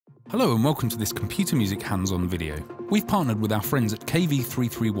Hello and welcome to this computer music hands-on video. We've partnered with our friends at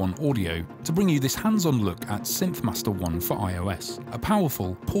KV331 Audio to bring you this hands-on look at SynthMaster One for iOS, a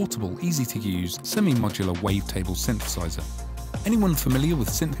powerful, portable, easy-to-use, semi-modular wavetable synthesizer. Anyone familiar with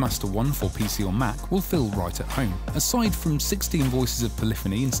SynthMaster One for PC or Mac will feel right at home. Aside from 16 voices of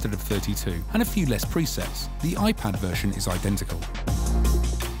polyphony instead of 32, and a few less presets, the iPad version is identical.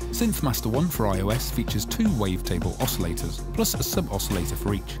 SynthMaster One for iOS features two wavetable oscillators, plus a sub-oscillator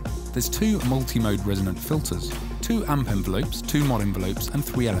for each. There's two multi-mode resonant filters, two amp envelopes, two mod envelopes, and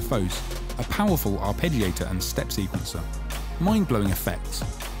three LFOs, a powerful arpeggiator and step sequencer, mind-blowing effects,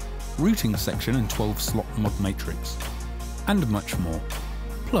 routing section and 12-slot mod matrix, and much more.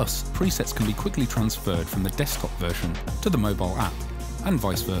 Plus, presets can be quickly transferred from the desktop version to the mobile app, and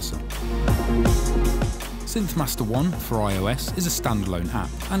vice versa. SynthMaster One for iOS is a standalone app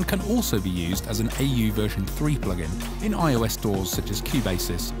and can also be used as an AU version 3 plugin in iOS stores such as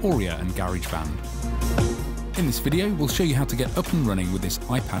Cubasis, Auria and GarageBand. In this video, we'll show you how to get up and running with this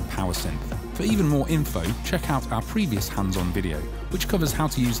iPad power synth. For even more info, check out our previous hands-on video, which covers how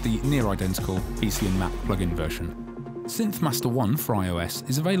to use the near-identical PC and Mac plugin version. SynthMaster One for iOS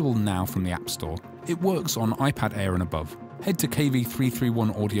is available now from the App Store. It works on iPad Air and above. Head to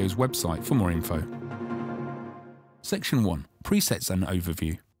KV331 Audio's website for more info. Section 1. Presets and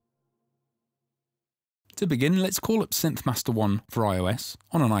Overview. To begin, let's call up SynthMaster One for iOS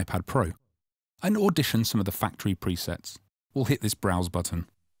on an iPad Pro and audition some of the factory presets. We'll hit this Browse button.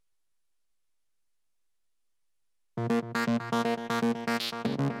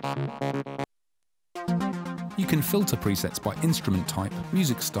 You can filter presets by instrument type,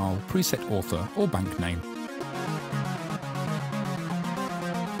 music style, preset author, or bank name.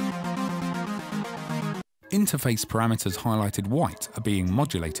 Interface parameters highlighted white are being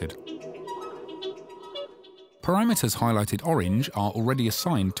modulated. Parameters highlighted orange are already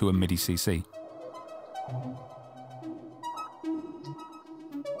assigned to a MIDI CC.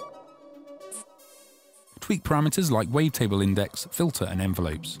 Tweak parameters like wavetable index, filter and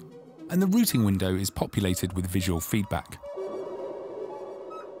envelopes. And the routing window is populated with visual feedback.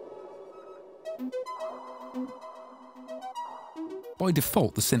 By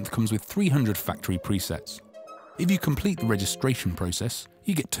default, the synth comes with 300 factory presets. If you complete the registration process,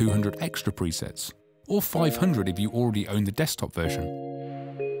 you get 200 extra presets, or 500 if you already own the desktop version.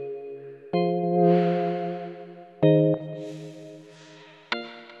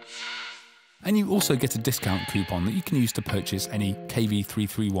 And you also get a discount coupon that you can use to purchase any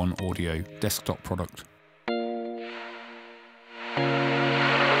KV331 Audio desktop product.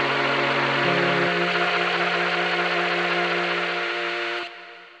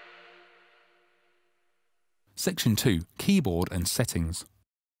 Section 2. Keyboard and Settings.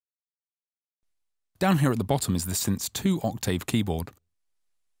 Down here at the bottom is the synth's 2-octave keyboard,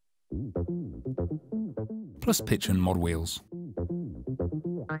 plus pitch and mod wheels.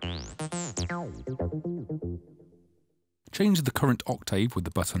 Change the current octave with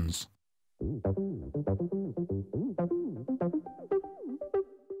the buttons.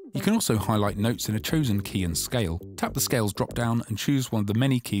 You can also highlight notes in a chosen key and scale. Tap the scales drop down and choose one of the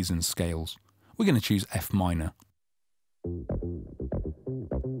many keys and scales. We're going to choose F minor.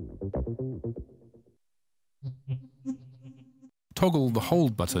 Toggle the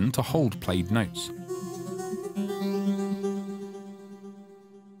hold button to hold played notes.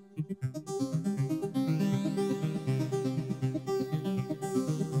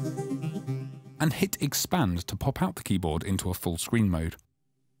 And hit expand to pop out the keyboard into a full screen mode.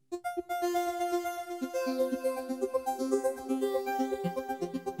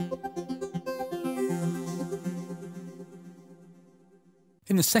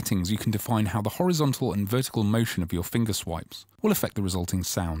 In the settings, you can define how the horizontal and vertical motion of your finger swipes will affect the resulting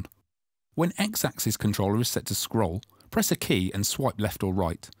sound. When X-axis controller is set to scroll, press a key and swipe left or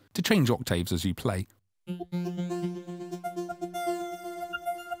right to change octaves as you play.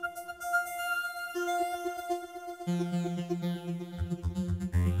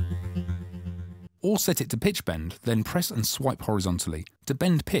 Or set it to pitch bend, then press and swipe horizontally to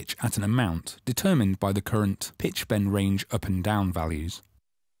bend pitch at an amount determined by the current pitch bend range up and down values.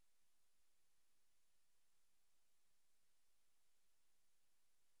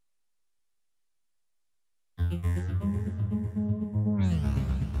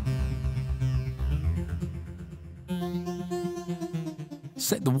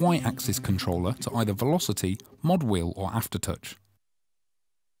 Set the Y-axis controller to either velocity, mod wheel or aftertouch.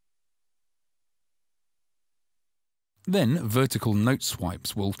 Then vertical note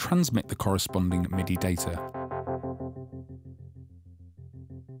swipes will transmit the corresponding MIDI data.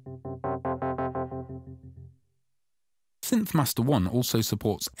 Synth SynthMaster One also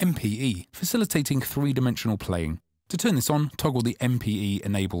supports MPE, facilitating three-dimensional playing. To turn this on, toggle the MPE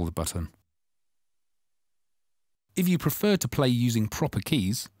Enable button. If you prefer to play using proper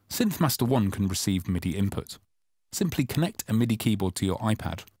keys, SynthMaster One can receive MIDI input. Simply connect a MIDI keyboard to your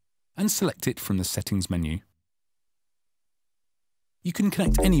iPad and select it from the Settings menu. You can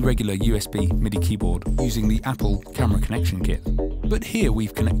connect any regular USB MIDI keyboard using the Apple Camera Connection Kit, but here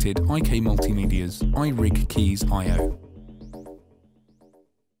we've connected IK Multimedia's iRig Keys I/O.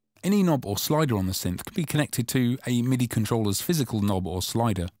 Any knob or slider on the synth can be connected to a MIDI controller's physical knob or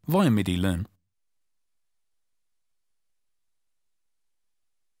slider via MIDI Learn.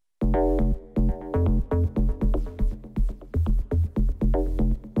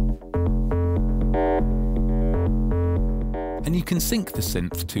 And you can sync the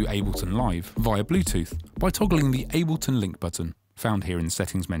synth to Ableton Live via Bluetooth by toggling the Ableton Link button, found here in the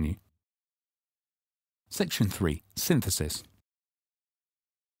Settings menu. Section 3. Synthesis.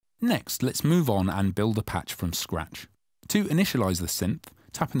 Next, let's move on and build a patch from scratch. To initialize the synth,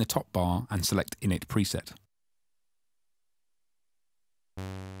 tap in the top bar and select Init Preset.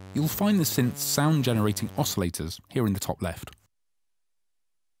 You'll find the synth's sound-generating oscillators here in the top left.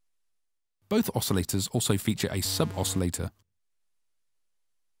 Both oscillators also feature a sub-oscillator.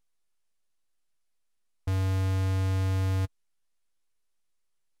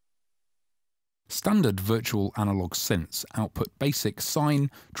 Standard virtual analog synths output basic sine,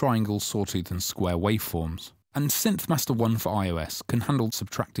 triangle, sawtooth and square waveforms, and SynthMaster One for iOS can handle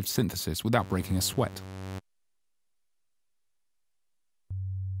subtractive synthesis without breaking a sweat.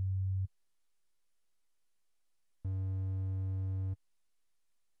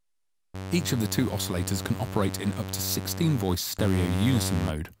 Each of the two oscillators can operate in up to 16-voice stereo unison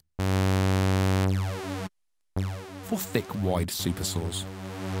mode for thick, wide supersaws.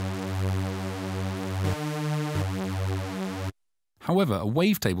 However, a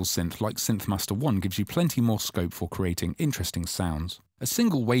wavetable synth like SynthMaster One gives you plenty more scope for creating interesting sounds. A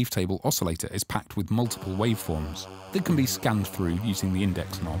single wavetable oscillator is packed with multiple waveforms that can be scanned through using the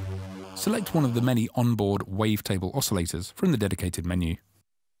index knob. Select one of the many onboard wavetable oscillators from the dedicated menu.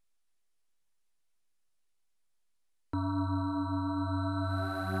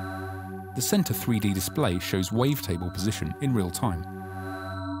 The center 3D display shows wavetable position in real time.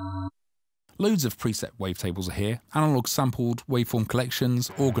 Loads of preset wavetables are here, analog sampled waveform collections,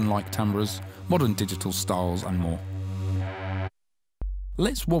 organ-like timbres, modern digital styles and more.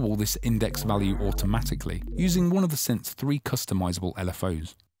 Let's wobble this index value automatically using one of the synth's 3 customizable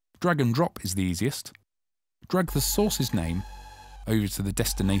LFOs. Drag and drop is the easiest. Drag the source's name over to the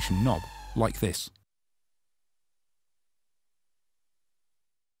destination knob, like this.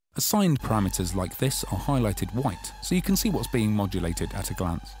 Assigned parameters like this are highlighted white, so you can see what's being modulated at a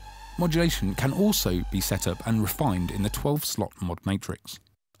glance. Modulation can also be set up and refined in the 12-slot mod matrix.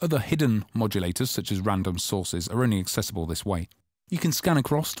 Other hidden modulators, such as random sources, are only accessible this way. You can scan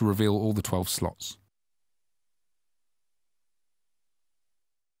across to reveal all the 12 slots.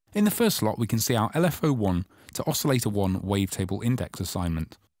 In the first slot, we can see our LFO1 to Oscillator 1 wavetable index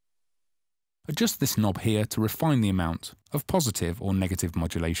assignment. Adjust this knob here to refine the amount of positive or negative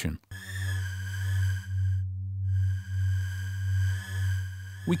modulation.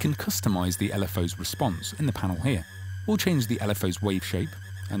 We can customize the LFO's response in the panel here. We'll change the LFO's wave shape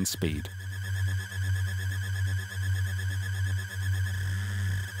and speed.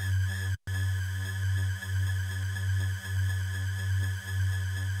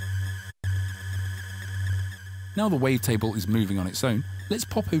 Now the wavetable is moving on its own, let's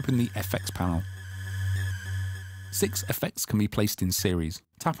pop open the effects panel. 6 effects can be placed in series.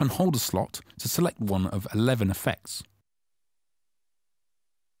 Tap and hold a slot to select one of 11 effects.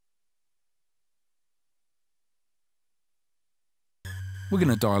 We're going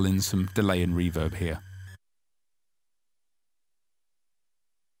to dial in some delay and reverb here.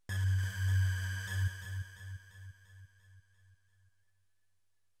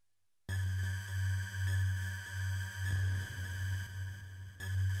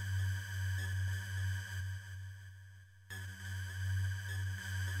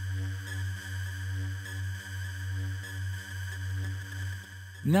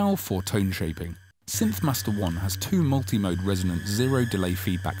 Now for tone shaping. SynthMaster One has 2 multi-mode resonant zero-delay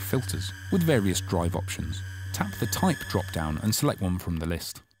feedback filters with various drive options. Tap the Type drop-down and select one from the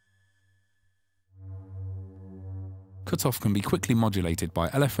list. Cutoff can be quickly modulated by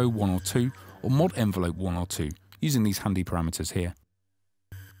LFO 1 or 2 or mod envelope 1 or 2 using these handy parameters here.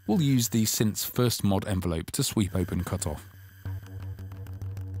 We'll use the synth's first mod envelope to sweep open cutoff.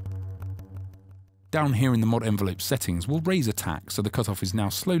 Down here in the mod envelope settings, we'll raise attack so the cutoff is now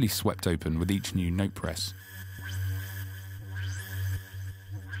slowly swept open with each new note press.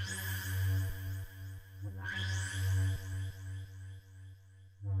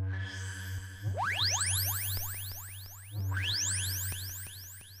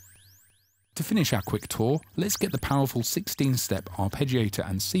 To finish our quick tour, let's get the powerful 16-step arpeggiator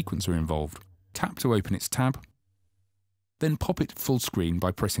and sequencer involved. Tap to open its tab, then pop it full screen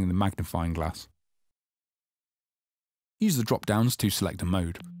by pressing the magnifying glass. Use the drop-downs to select a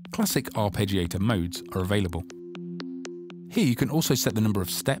mode. Classic arpeggiator modes are available. Here you can also set the number of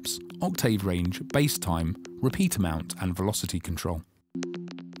steps, octave range, bass time, repeat amount and velocity control.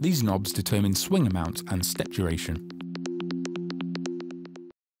 These knobs determine swing amount and step duration.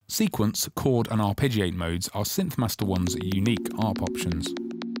 Sequence, chord and arpeggiate modes are SynthMaster One's unique ARP options.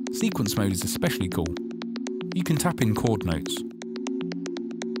 Sequence mode is especially cool. You can tap in chord notes.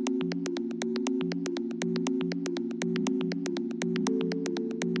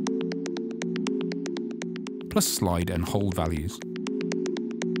 Plus slide and hold values.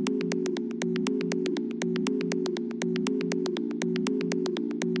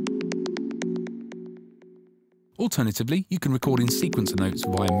 Alternatively, you can record in sequencer notes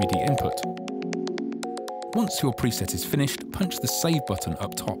via MIDI input. Once your preset is finished, punch the Save button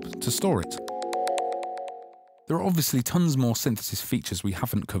up top to store it. There are obviously tons more synthesis features we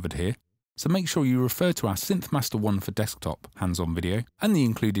haven't covered here, so make sure you refer to our SynthMaster One for desktop hands-on video and the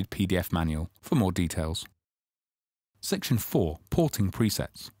included PDF manual for more details. Section 4. Porting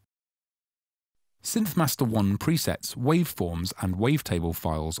presets. SynthMaster One presets, waveforms and wavetable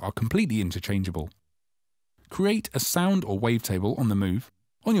files are completely interchangeable. Create a sound or wavetable on the move,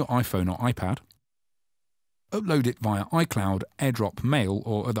 on your iPhone or iPad. Upload it via iCloud, AirDrop, Mail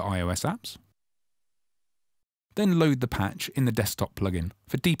or other iOS apps. Then load the patch in the desktop plugin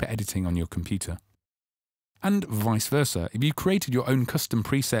for deeper editing on your computer. And vice versa, if you created your own custom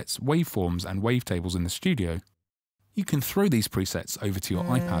presets, waveforms and wavetables in the studio, you can throw these presets over to your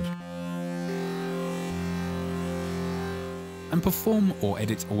iPad and perform or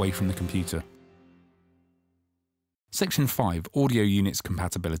edit away from the computer. Section 5. Audio Units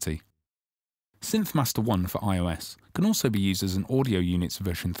Compatibility. SynthMaster One for iOS can also be used as an Audio Units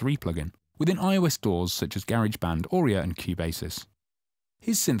version 3 plugin within iOS DAWs such as GarageBand, Auria and Cubasis.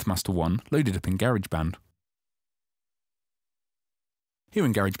 Here's SynthMaster One loaded up in GarageBand. Here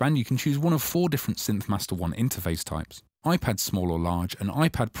in GarageBand you can choose one of 4 different SynthMaster One interface types: iPad small or large and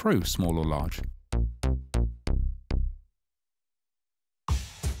iPad Pro small or large.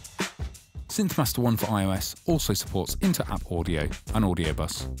 SynthMaster One for iOS also supports inter-app audio and audio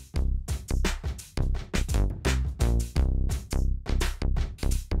bus.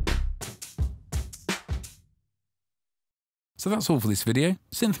 So that's all for this video.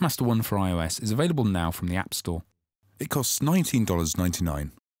 SynthMaster One for iOS is available now from the App Store. It costs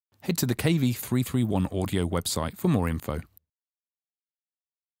 $19.99. Head to the KV331 Audio website for more info.